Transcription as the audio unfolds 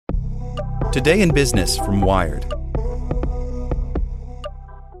Today in Business from Wired.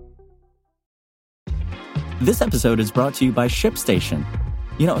 This episode is brought to you by ShipStation.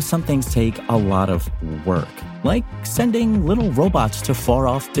 You know, some things take a lot of work, like sending little robots to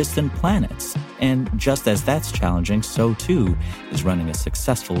far-off distant planets. And just as that's challenging, so too is running a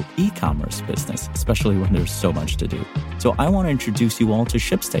successful e-commerce business, especially when there's so much to do. So I want to introduce you all to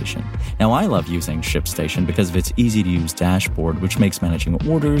ShipStation. Now, I love using ShipStation because of its easy-to-use dashboard, which makes managing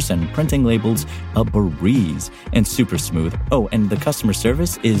orders and printing labels a breeze and super smooth. Oh, and the customer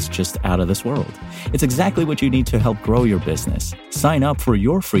service is just out of this world. It's exactly what you need to help grow your business. Sign up for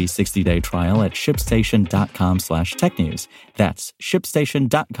your free 60-day trial at shipstation.com/technews. That's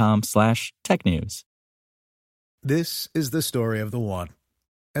shipstation.com/technews. This is the story of the one.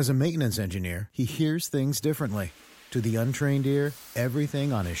 As a maintenance engineer, he hears things differently. To the untrained ear,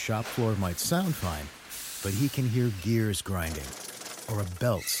 everything on his shop floor might sound fine, but he can hear gears grinding or a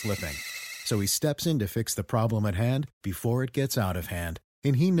belt slipping. So he steps in to fix the problem at hand before it gets out of hand.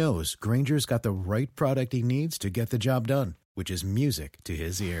 And he knows Grainger's got the right product he needs to get the job done, which is music to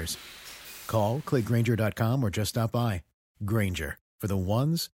his ears. Call, click Grainger.com, or just stop by. Grainger, for the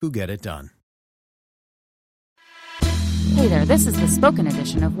ones who get it done. Hey there, this is the spoken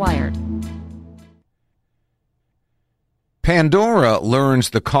edition of Wired. Pandora learns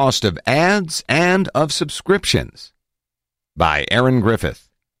the cost of ads and of subscriptions. By Aaron Griffith.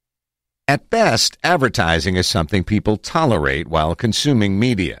 At best, advertising is something people tolerate while consuming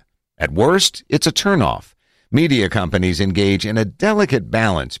media. At worst, it's a turnoff. Media companies engage in a delicate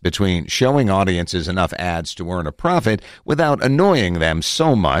balance between showing audiences enough ads to earn a profit without annoying them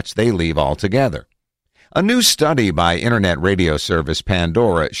so much they leave altogether. A new study by internet radio service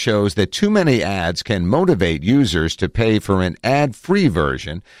Pandora shows that too many ads can motivate users to pay for an ad-free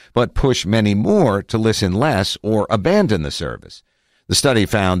version, but push many more to listen less or abandon the service. The study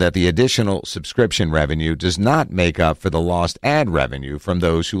found that the additional subscription revenue does not make up for the lost ad revenue from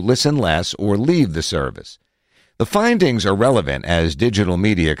those who listen less or leave the service. The findings are relevant as digital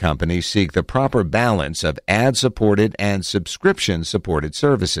media companies seek the proper balance of ad-supported and subscription-supported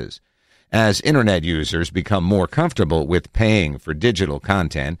services. As internet users become more comfortable with paying for digital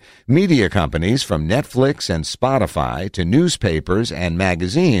content, media companies from Netflix and Spotify to newspapers and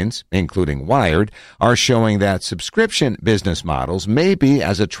magazines, including Wired, are showing that subscription business models may be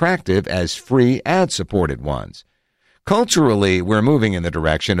as attractive as free ad-supported ones. Culturally, we're moving in the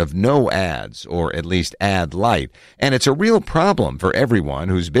direction of no ads, or at least ad light, and it's a real problem for everyone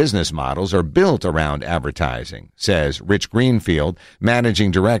whose business models are built around advertising, says Rich Greenfield, managing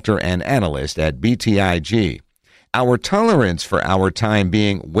director and analyst at BTIG. Our tolerance for our time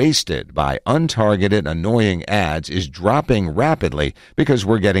being wasted by untargeted, annoying ads is dropping rapidly because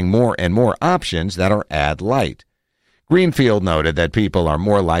we're getting more and more options that are ad light. Greenfield noted that people are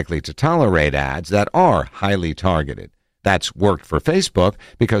more likely to tolerate ads that are highly targeted. That's worked for Facebook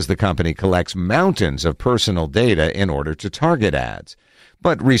because the company collects mountains of personal data in order to target ads.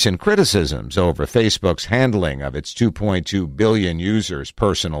 But recent criticisms over Facebook's handling of its 2.2 billion users'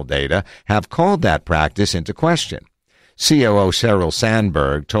 personal data have called that practice into question. COO Sheryl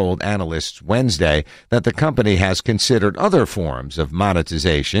Sandberg told analysts Wednesday that the company has considered other forms of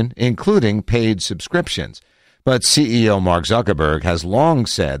monetization, including paid subscriptions. But CEO Mark Zuckerberg has long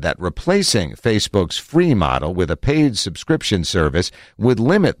said that replacing Facebook's free model with a paid subscription service would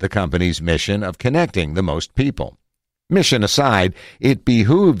limit the company's mission of connecting the most people. Mission aside, it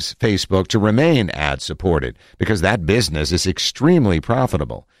behooves Facebook to remain ad-supported because that business is extremely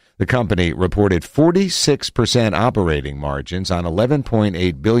profitable. The company reported 46% operating margins on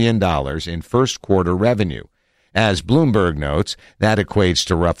 $11.8 billion in first quarter revenue. As Bloomberg notes, that equates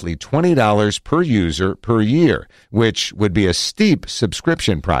to roughly $20 per user per year, which would be a steep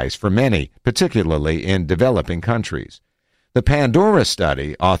subscription price for many, particularly in developing countries. The Pandora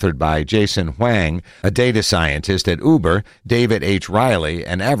study, authored by Jason Huang, a data scientist at Uber, David H. Riley,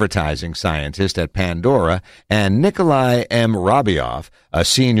 an advertising scientist at Pandora, and Nikolai M. Rabioff, a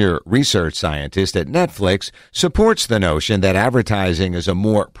senior research scientist at Netflix, supports the notion that advertising is a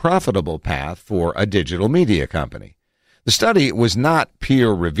more profitable path for a digital media company. The study was not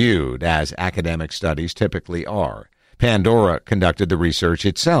peer-reviewed, as academic studies typically are. Pandora conducted the research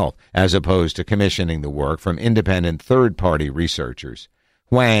itself, as opposed to commissioning the work from independent third-party researchers.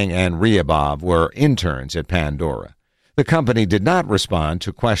 Huang and Ryabov were interns at Pandora. The company did not respond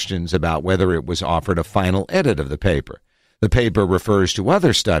to questions about whether it was offered a final edit of the paper. The paper refers to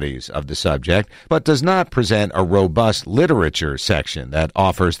other studies of the subject, but does not present a robust literature section that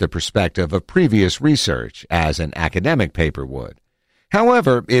offers the perspective of previous research, as an academic paper would.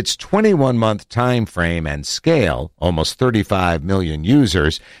 However, its 21-month time frame and scale, almost 35 million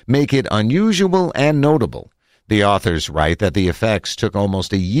users, make it unusual and notable. The authors write that the effects took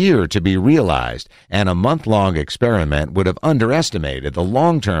almost a year to be realized, and a month-long experiment would have underestimated the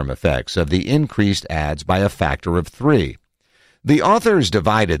long-term effects of the increased ads by a factor of 3. The authors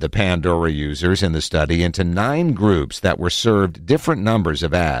divided the Pandora users in the study into 9 groups that were served different numbers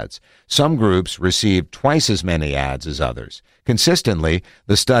of ads. Some groups received twice as many ads as others. Consistently,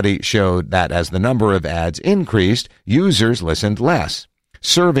 the study showed that as the number of ads increased, users listened less.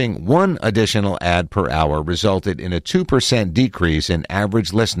 Serving one additional ad per hour resulted in a 2% decrease in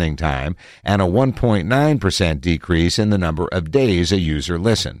average listening time and a 1.9% decrease in the number of days a user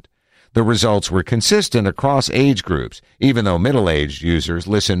listened. The results were consistent across age groups, even though middle-aged users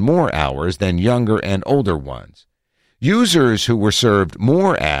listened more hours than younger and older ones. Users who were served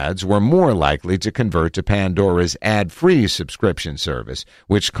more ads were more likely to convert to Pandora's ad-free subscription service,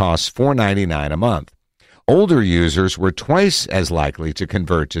 which costs $4.99 a month. Older users were twice as likely to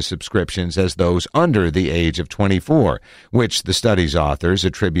convert to subscriptions as those under the age of 24, which the study's authors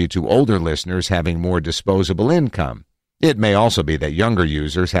attribute to older listeners having more disposable income. It may also be that younger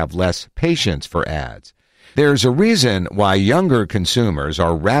users have less patience for ads. There's a reason why younger consumers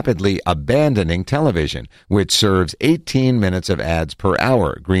are rapidly abandoning television, which serves 18 minutes of ads per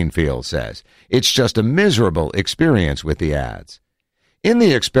hour, Greenfield says. It's just a miserable experience with the ads. In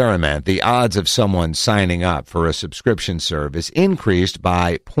the experiment, the odds of someone signing up for a subscription service increased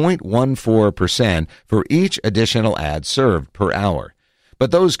by 0.14% for each additional ad served per hour.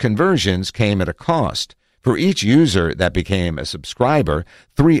 But those conversions came at a cost. For each user that became a subscriber,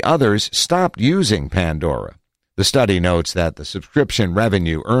 3 others stopped using Pandora. The study notes that the subscription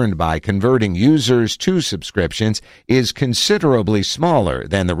revenue earned by converting users to subscriptions is considerably smaller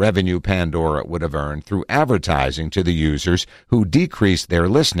than the revenue Pandora would have earned through advertising to the users who decreased their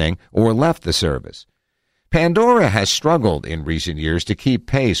listening or left the service. Pandora has struggled in recent years to keep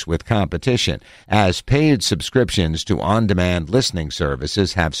pace with competition, as paid subscriptions to on-demand listening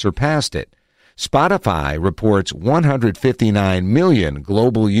services have surpassed it. Spotify reports 159 million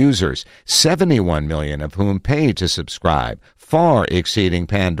global users, 71 million of whom pay to subscribe, far exceeding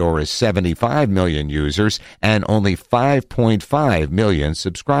Pandora's 75 million users and only 5.5 million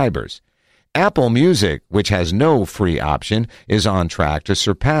subscribers. Apple Music, which has no free option, is on track to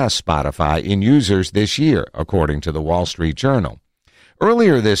surpass Spotify in users this year, according to the Wall Street Journal.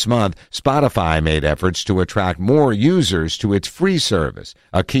 Earlier this month, Spotify made efforts to attract more users to its free service,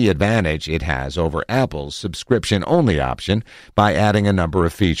 a key advantage it has over Apple's subscription-only option, by adding a number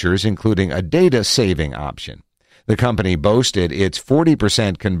of features, including a data-saving option. The company boasted its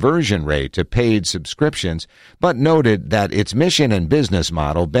 40% conversion rate to paid subscriptions, but noted that its mission and business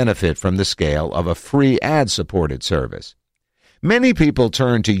model benefit from the scale of a free ad-supported service. Many people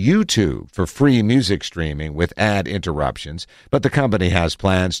turn to YouTube for free music streaming with ad interruptions, but the company has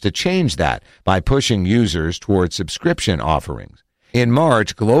plans to change that by pushing users toward subscription offerings. In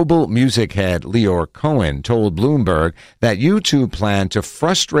March, global music head Leor Cohen told Bloomberg that YouTube planned to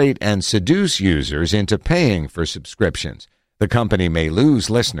frustrate and seduce users into paying for subscriptions. The company may lose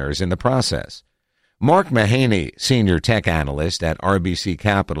listeners in the process. Mark Mahaney, senior tech analyst at RBC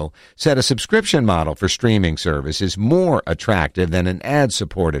Capital, said a subscription model for streaming service is more attractive than an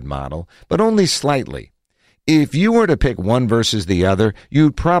ad-supported model, but only slightly. If you were to pick one versus the other,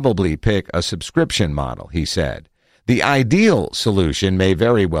 you'd probably pick a subscription model, he said. The ideal solution may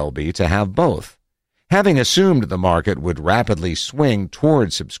very well be to have both. Having assumed the market would rapidly swing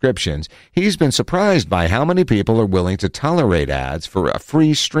toward subscriptions, he's been surprised by how many people are willing to tolerate ads for a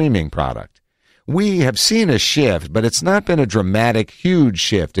free streaming product. We have seen a shift, but it's not been a dramatic, huge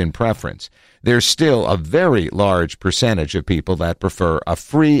shift in preference. There's still a very large percentage of people that prefer a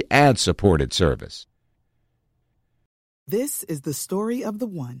free ad-supported service. This is the story of the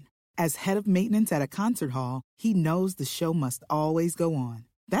one. As head of maintenance at a concert hall, he knows the show must always go on.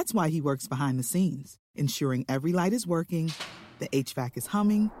 That's why he works behind the scenes, ensuring every light is working, the HVAC is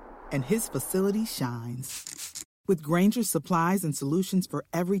humming, and his facility shines. With Grainger's supplies and solutions for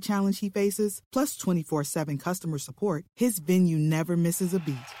every challenge he faces, plus 24/7 customer support, his venue never misses a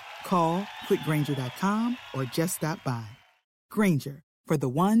beat. Call quickgrainger.com or just stop by. Grainger, for the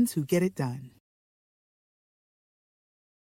ones who get it done.